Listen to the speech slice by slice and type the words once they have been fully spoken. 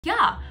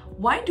Yeah,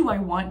 why do I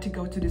want to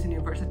go to this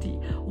university?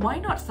 Why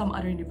not some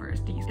other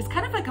universities? It's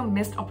kind of like a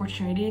missed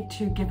opportunity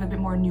to give a bit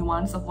more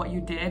nuance of what you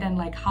did and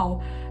like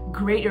how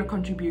great your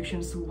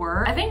contributions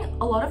were. I think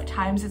a lot of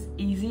times it's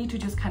easy to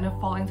just kind of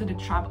fall into the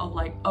trap of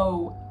like,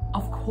 oh,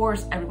 of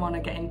course everyone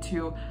wanna get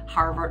into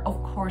Harvard,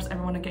 of course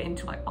everyone wanna get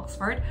into like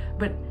Oxford,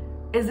 but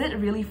is it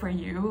really for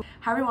you?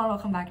 Hi everyone,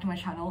 welcome back to my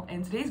channel.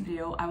 In today's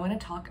video, I want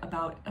to talk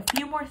about a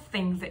few more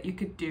things that you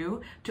could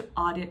do to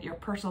audit your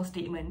personal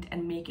statement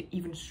and make it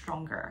even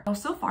stronger. Now,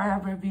 so far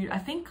I've reviewed, I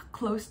think,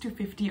 close to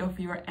 50 of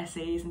your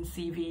essays and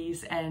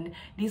CVs, and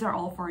these are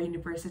all for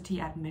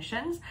university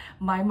admissions.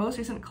 My most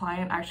recent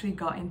client actually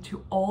got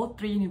into all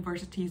 3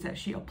 universities that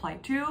she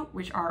applied to,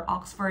 which are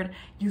Oxford,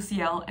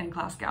 UCL, and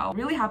Glasgow.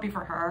 Really happy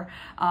for her,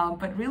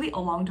 but really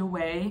along the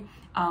way,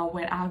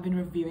 when I have been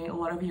reviewing a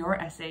lot of your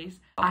essays,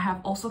 I have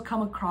also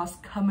come across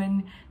common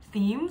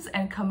themes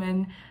and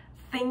common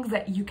things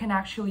that you can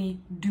actually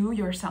do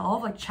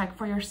yourself, like check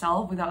for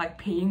yourself without like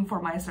paying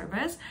for my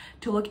service,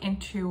 to look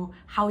into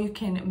how you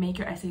can make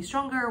your essay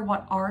stronger.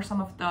 What are some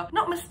of the,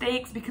 not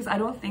mistakes, because I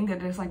don't think that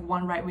there's like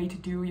one right way to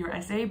do your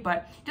essay,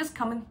 but just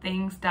common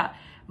things that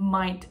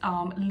might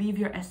leave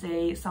your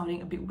essay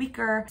sounding a bit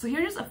weaker. So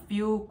here's a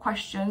few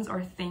questions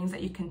or things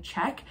that you can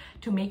check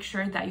to make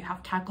sure that you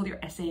have tackled your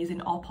essays in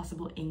all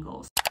possible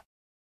angles.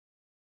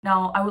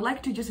 Now, I would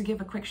like to just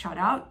give a quick shout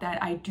out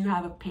that I do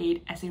have a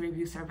paid essay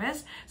review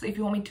service. So if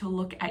you want me to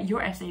look at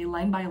your essay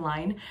line by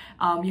line,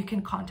 you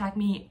can contact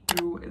me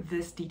through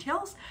these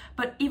details.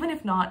 But even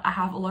if not, I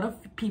have a lot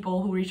of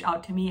people who reach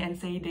out to me and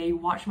say they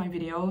watch my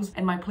videos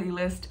and my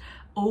playlist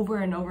over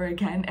and over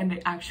again, and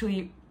they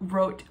actually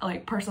wrote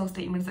like personal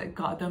statements that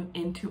got them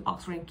into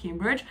Oxford and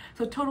Cambridge.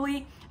 So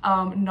totally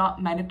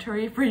not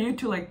mandatory for you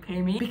to like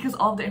pay me, because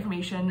all of the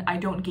information I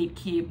don't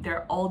gatekeep,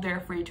 they're all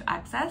there for you to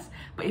access.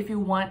 But if you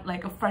want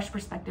like a fresh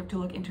perspective to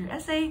look into your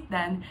essay,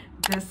 then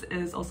this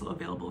is also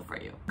available for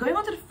you. Going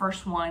on to the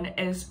first one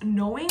is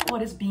knowing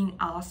what is being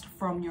asked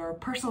from your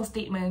personal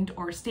statement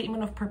or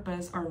statement of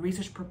purpose or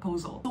research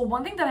proposal. So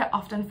one thing that I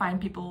often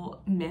find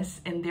people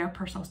miss in their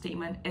personal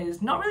statement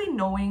is not really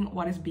knowing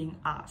what is being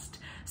asked.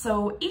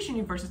 So each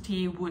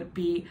university would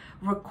be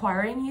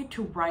requiring you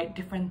to write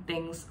different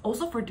things,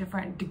 also for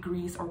different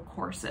degrees or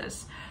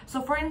courses.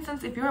 So for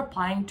instance, if you're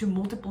applying to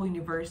multiple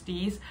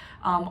universities,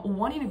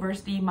 one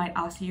university might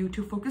ask you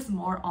to focus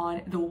more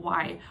on the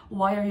why.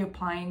 Why are you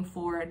applying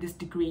for this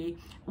degree?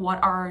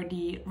 What are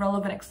the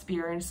relevant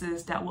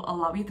experiences that will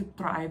allow you to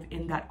thrive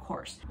in that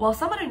course? While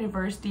some other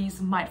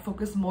universities might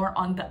focus more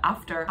on the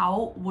after.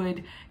 How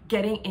would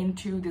getting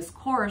into this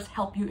course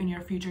help you in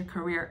your future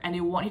career? And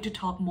they want you to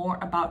talk more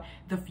about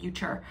the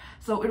future.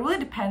 So it really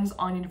depends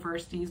on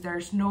universities.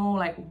 There's no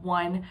like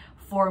one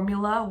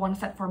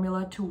set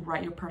formula to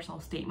write your personal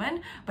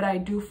statement, but I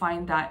do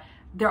find that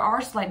there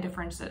are slight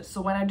differences.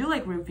 So when I do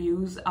like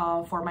reviews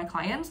for my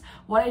clients,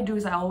 what I do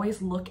is I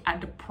always look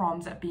at the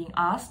prompts that are being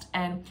asked,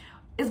 and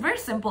it's very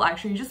simple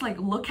actually. You just like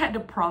look at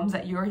the prompts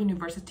that your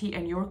university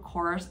and your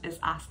course is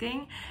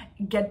asking,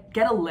 get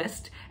a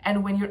list,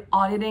 and when you're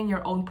auditing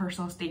your own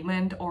personal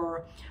statement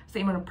or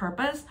statement of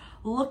purpose,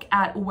 look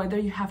at whether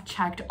you have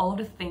checked all of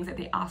the things that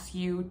they ask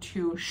you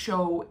to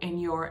show in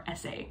your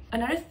essay.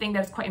 Another thing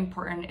that's quite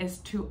important is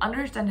to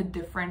understand the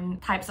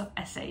different types of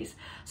essays.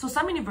 So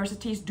some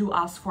universities do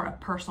ask for a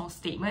personal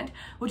statement,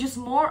 which is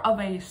more of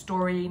a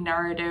story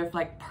narrative,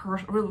 like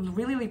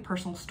really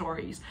personal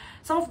stories.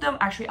 Some of them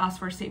actually ask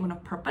for a statement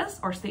of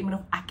purpose or statement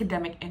of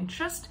academic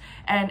interest,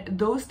 and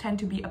those tend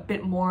to be a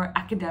bit more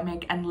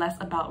academic and less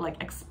about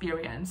like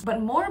experience,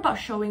 but more about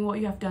showing what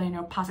you have done in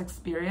your past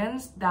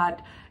experience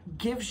that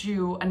gives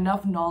you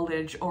enough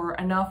knowledge or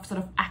enough sort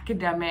of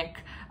academic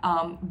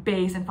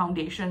base and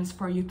foundations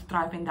for you to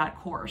thrive in that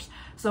course.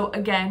 So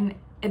again,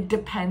 it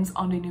depends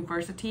on the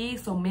university,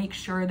 so make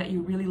sure that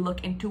you really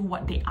look into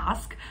what they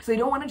ask. So you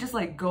don't want to just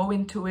like go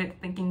into it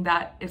thinking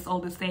that it's all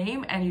the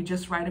same and you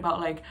just write about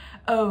like,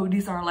 oh,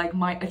 these are like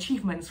my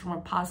achievements from a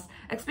past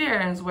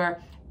experience,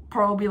 where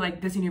probably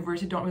like this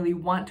university don't really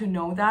want to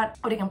know that,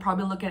 or they can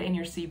probably look at it in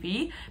your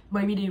CV.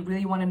 Maybe they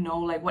really want to know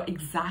like what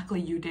exactly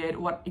you did,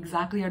 what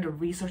exactly are the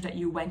research that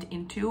you went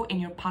into in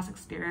your past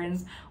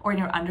experience or in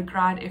your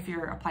undergrad if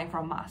you're applying for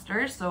a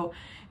master's. So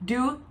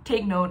do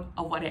take note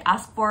of what they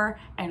ask for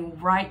and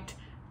write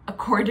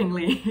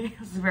accordingly.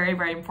 It's very,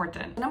 very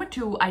important. Number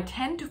 2, I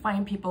tend to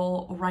find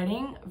people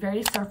writing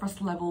very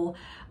surface level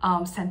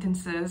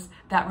sentences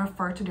that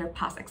refer to their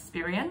past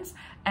experience,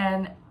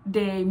 and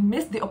they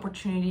miss the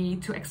opportunity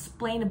to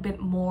explain a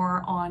bit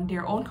more on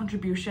their own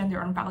contribution,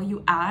 their own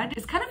value add.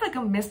 It's kind of like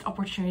a missed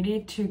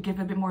opportunity to give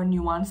a bit more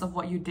nuance of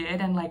what you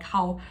did and like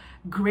how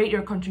great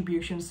your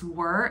contributions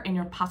were in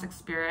your past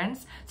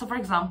experience. So for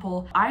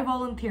example, I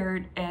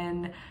volunteered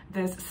in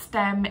this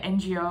STEM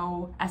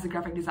NGO as a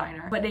graphic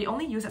designer, but they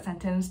only use that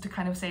sentence to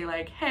kind of say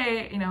like,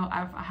 hey, you know,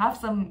 I have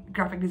some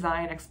graphic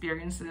design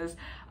experiences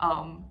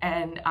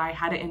and I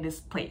had it in this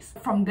place.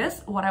 From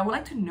this, what I would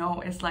like to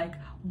know is like,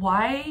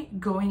 why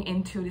going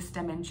into the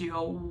STEM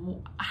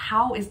NGO,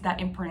 how is that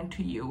important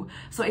to you?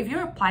 So if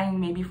you're applying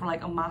maybe for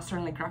like a master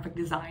in like graphic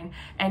design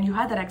and you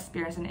had that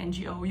experience in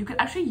NGO, you could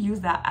actually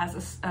use that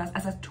as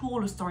a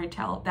tool to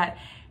storytell that,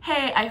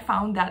 hey, I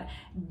found that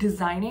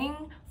designing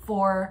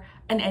for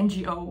an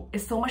NGO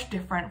is so much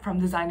different from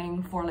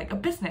designing for like a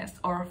business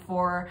or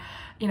for,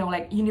 you know,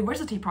 like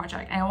university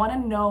project, and I want to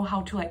know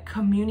how to like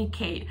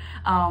communicate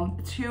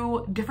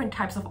to different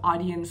types of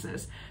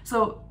audiences.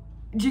 So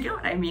do you get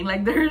what I mean?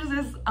 Like there's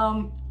this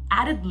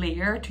added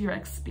layer to your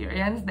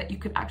experience that you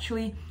could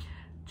actually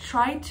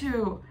try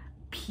to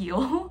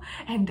peel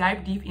and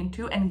dive deep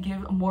into and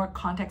give more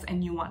context and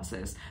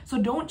nuances. So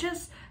don't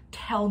just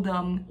tell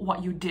them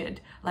what you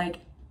did, like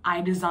I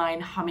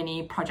designed how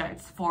many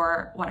projects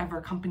for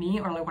whatever company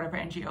or like whatever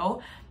NGO,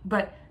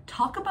 but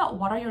talk about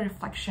what are your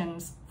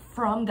reflections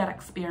from that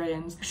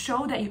experience.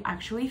 Show that you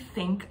actually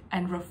think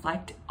and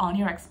reflect on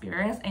your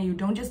experience and you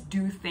don't just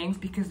do things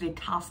because they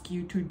task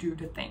you to do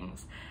the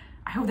things.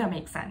 I hope that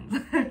makes sense.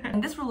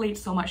 And this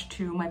relates so much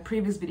to my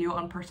previous video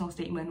on personal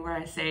statement where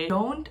I say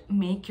don't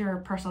make your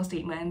personal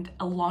statement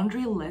a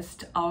laundry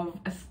list of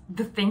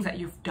the things that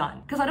you've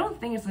done, because I don't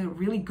think it's a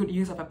really good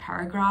use of a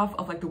paragraph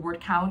of like the word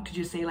count to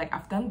just say like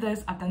I've done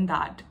this, I've done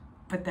that,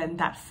 but then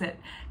that's it.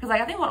 Because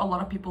like I think what a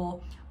lot of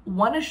people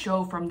want to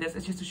show from this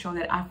is just to show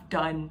that I've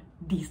done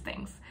these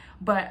things.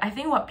 But I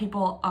think what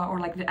people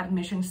or like the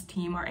admissions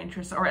team are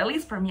interested, or at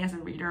least for me as a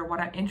reader, what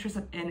I'm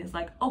interested in is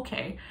like,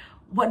 okay,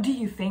 what do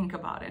you think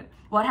about it?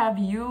 What have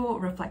you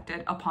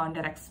reflected upon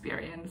that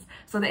experience?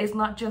 So that it's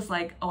not just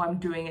like, oh, I'm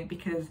doing it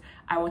because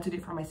I want to do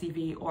it for my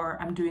CV, or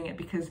I'm doing it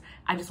because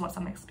I just want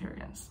some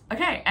experience.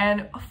 Okay,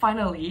 and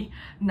finally,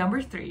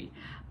 number 3.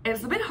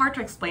 It's a bit hard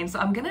to explain, so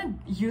I'm gonna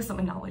use some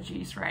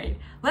analogies, right?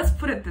 Let's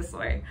put it this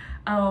way.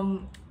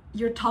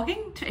 You're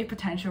talking to a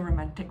potential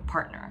romantic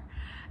partner,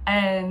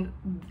 and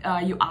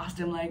you ask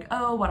them like,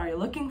 oh, what are you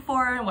looking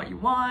for and what you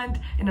want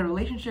in a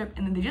relationship,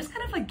 and then they just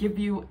kind of like give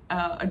you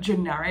a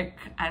generic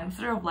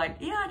answer of like,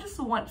 yeah, I just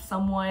want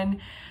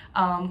someone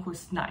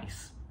who's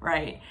nice,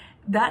 right?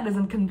 That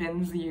doesn't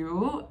convince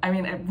you. I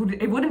mean,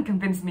 it wouldn't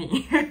convince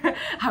me.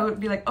 I would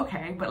be like,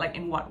 okay, but like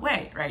in what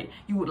way, right?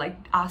 You would like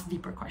ask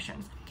deeper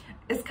questions.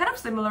 It's kind of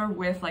similar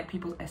with like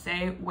people's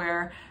essay,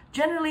 where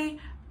generally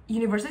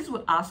universities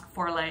would ask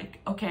for like,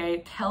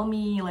 okay, tell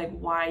me like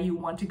why you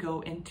want to go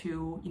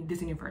into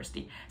this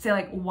university. Say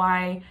like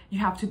why you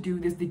have to do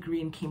this degree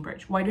in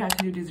Cambridge, why do you have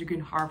to do this degree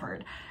in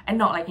Harvard and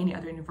not like any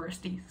other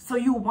university. So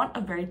you want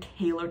a very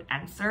tailored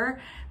answer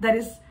that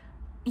is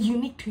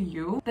unique to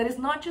you, that is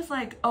not just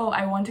like, oh,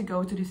 I want to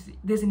go to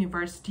this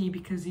university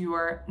because you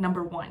are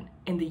 #1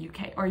 in the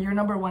UK or you're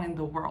 #1 in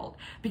the world,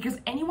 because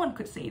anyone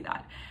could say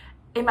that.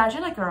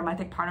 Imagine like a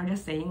romantic partner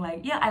just saying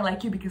like, yeah, I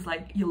like you because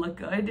like you look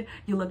good,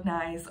 you look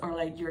nice, or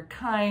like you're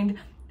kind.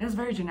 It's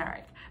very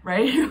generic,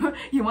 right?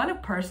 You want a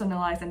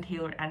personalized and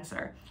tailored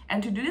answer.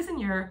 And to do this in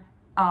your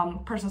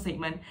personal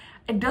statement,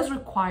 it does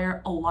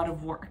require a lot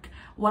of work.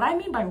 What I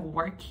mean by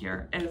work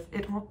here is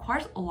it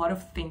requires a lot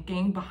of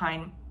thinking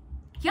behind,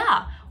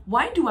 yeah,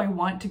 why do I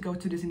want to go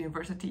to this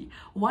university?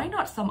 Why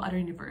not some other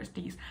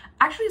universities?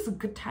 Actually, it's a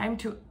good time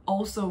to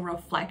also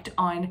reflect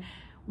on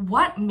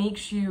what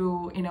makes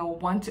you,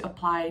 want to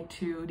apply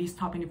to these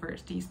top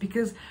universities,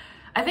 because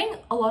I think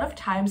a lot of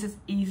times it's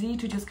easy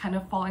to just kind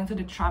of fall into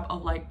the trap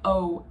of like,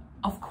 oh,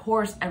 of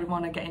course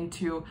everyone want to get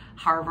into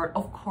Harvard,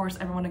 of course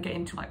everyone want to get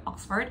into like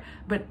Oxford,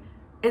 but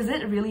is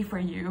it really for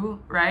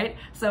you, right?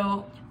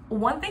 So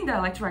one thing that I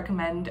like to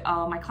recommend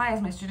my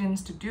clients, my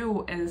students to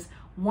do is,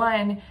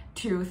 one,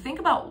 to think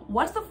about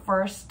what's the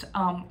first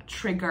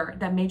trigger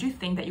that made you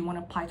think that you want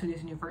to apply to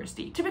this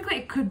university. Typically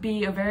it could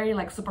be a very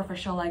like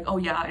superficial, like, oh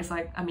yeah, it's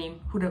like, I mean,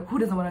 who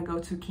doesn't want to go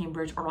to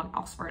Cambridge or like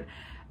Oxford?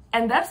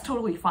 And that's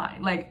totally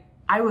fine. Like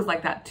I was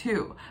like that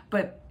too,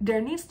 but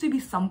there needs to be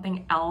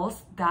something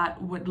else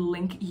that would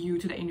link you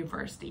to the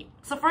university.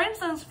 So for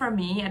instance, for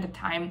me at the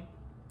time,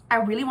 I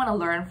really want to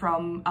learn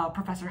from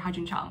Professor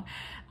Ha-Jun Chang.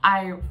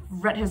 I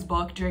read his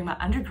book during my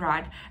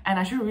undergrad and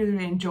I actually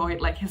really enjoyed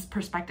like his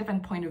perspective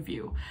and point of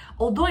view.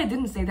 Although I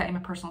didn't say that in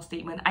my personal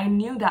statement, I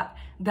knew that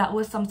that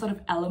was some sort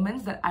of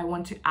elements that I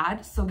want to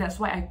add. So that's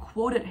why I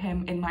quoted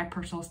him in my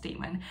personal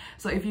statement.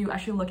 So if you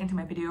actually look into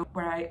my video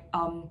where I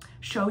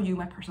show you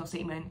my personal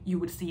statement, you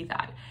would see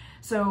that.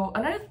 So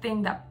another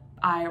thing that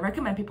I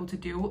recommend people to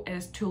do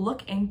is to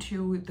look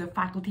into the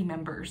faculty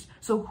members.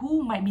 So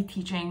who might be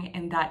teaching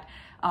in that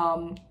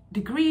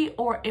degree,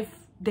 or if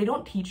they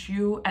don't teach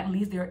you, at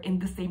least they're in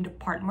the same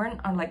department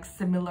or like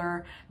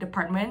similar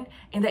department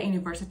in that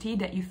university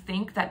that you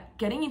think that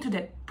getting into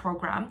that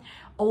program,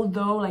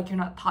 although like you're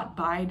not taught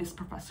by this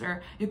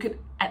professor, you could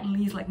at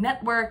least like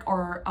network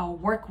or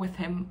work with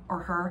him or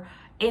her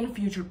in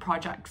future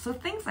projects. So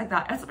things like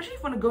that, especially if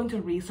you want to go into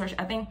research,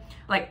 I think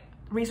like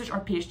research or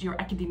PhD or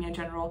academia in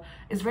general,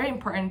 is very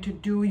important to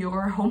do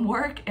your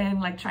homework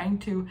and like trying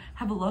to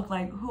have a look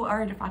like who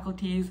are the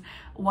faculties,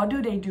 what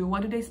do they do,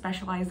 what do they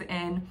specialize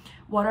in,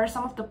 What are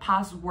some of the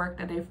past work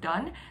that they've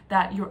done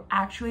that you're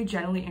actually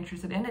genuinely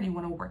interested in that you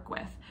want to work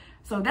with?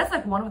 So that's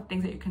like one of the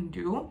things that you can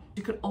do.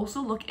 You could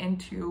also look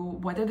into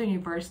whether the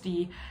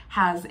university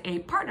has a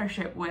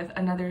partnership with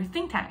another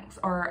think tanks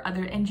or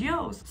other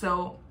NGOs.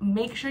 So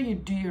make sure you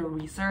do your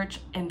research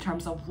in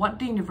terms of what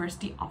the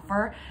university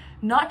offer,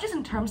 not just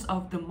in terms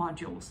of the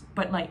modules,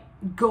 but like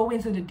go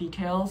into the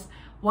details.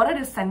 What are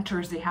the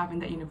centers they have in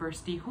the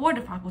university? Who are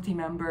the faculty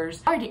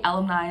members? Who are the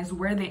alumni?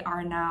 Where they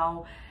are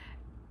now?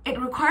 It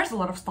requires a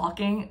lot of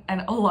stalking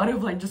and a lot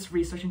of like just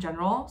research in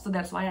general. So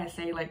that's why I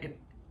say like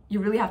you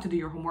really have to do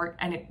your homework,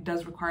 and it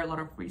does require a lot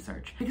of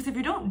research. Because if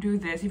you don't do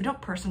this, if you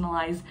don't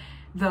personalize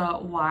the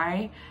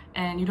why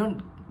and you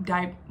don't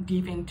dive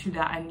deep into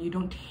that and you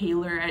don't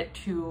tailor it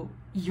to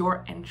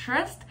your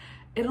interest,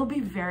 it'll be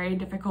very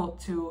difficult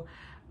to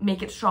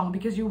make it strong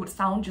because you would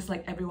sound just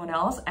like everyone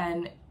else,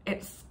 and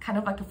it's kind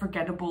of like a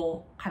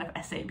forgettable kind of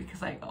essay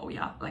because like, oh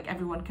yeah, like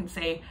everyone can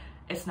say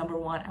it's number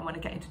one, I want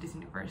to get into this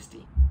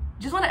university.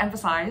 Just want to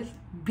emphasize,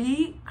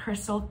 be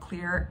crystal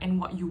clear in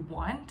what you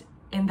want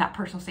in that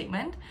personal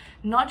statement,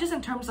 not just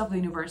in terms of the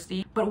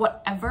university, but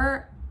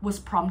whatever was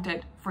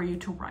prompted for you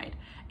to write.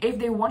 If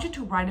they want you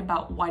to write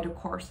about why the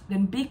course,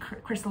 then be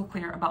crystal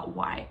clear about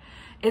why.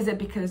 Is it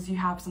because you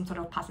have some sort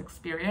of past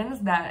experience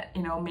that,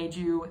 you know, made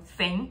you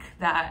think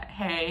that,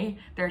 hey,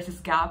 there's this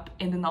gap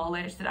in the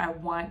knowledge that I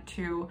want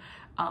to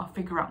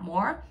figure out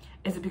more?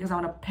 Is it because I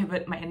want to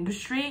pivot my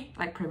industry?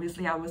 Like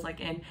previously I was like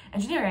in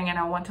engineering and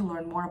I want to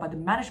learn more about the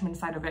management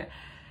side of it.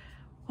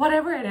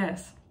 Whatever it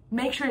is,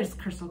 make sure it's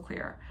crystal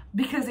clear.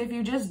 Because if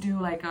you just do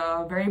like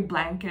a very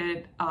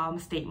blanket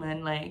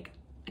statement, like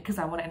because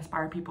I want to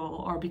inspire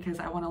people or because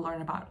I want to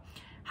learn about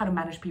how to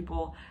manage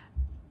people,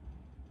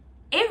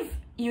 if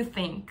you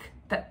think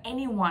that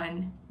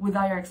anyone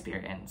without your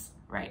experience,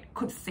 right,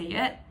 could say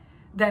it,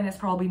 then it's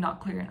probably not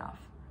clear enough.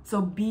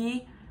 So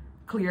be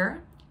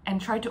clear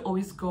and try to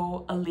always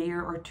go a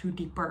layer or two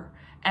deeper.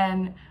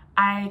 And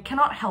I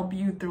cannot help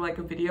you through like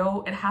a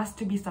video. It has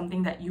to be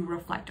something that you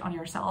reflect on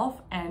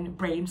yourself and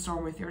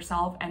brainstorm with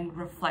yourself and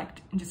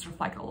reflect and just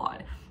reflect a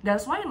lot.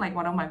 That's why in like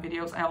one of my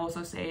videos, I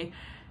also say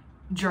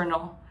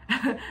journal.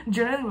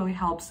 Journaling really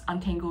helps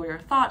untangle your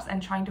thoughts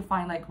and trying to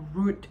find like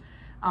root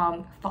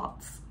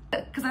thoughts.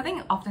 Because I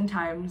think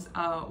oftentimes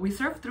we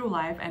surf through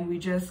life and we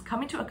just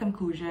come into a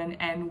conclusion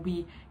and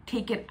we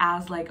take it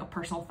as like a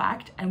personal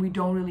fact and we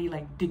don't really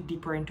like dig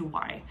deeper into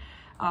why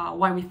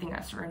we think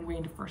a certain way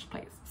in the first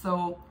place.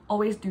 So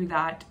always do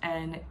that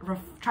and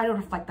try to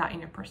reflect that in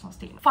your personal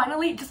statement.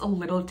 Finally, just a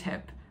little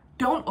tip,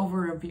 don't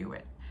over review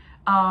it.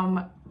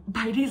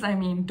 By this I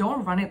mean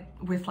don't run it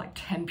with like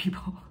 10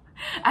 people.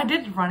 I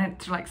did run it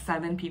to like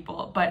 7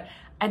 people, but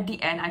at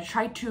the end I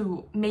tried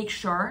to make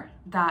sure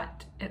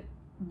that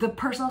the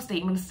personal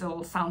statement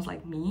still sounds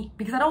like me,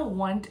 because I don't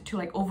want to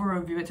like over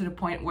review it to the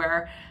point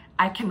where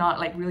I cannot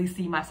like really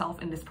see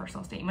myself in this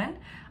personal statement.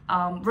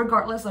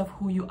 Regardless of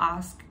who you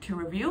ask to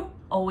review,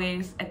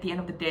 always at the end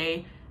of the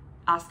day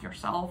ask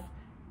yourself,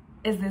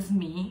 is this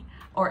me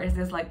or is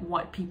this like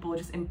what people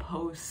just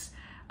impose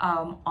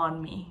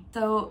on me?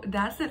 So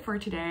that's it for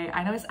today.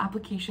 I know it's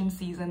application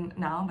season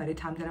now by the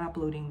time that I'm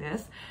uploading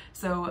this,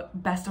 so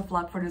best of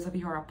luck for those of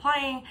you who are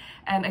applying.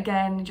 And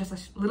again, just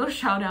a little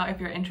shout out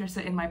if you're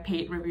interested in my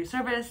paid review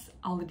service.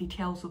 All the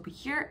details will be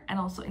here and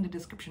also in the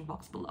description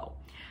box below.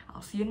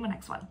 I'll see you in my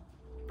next one.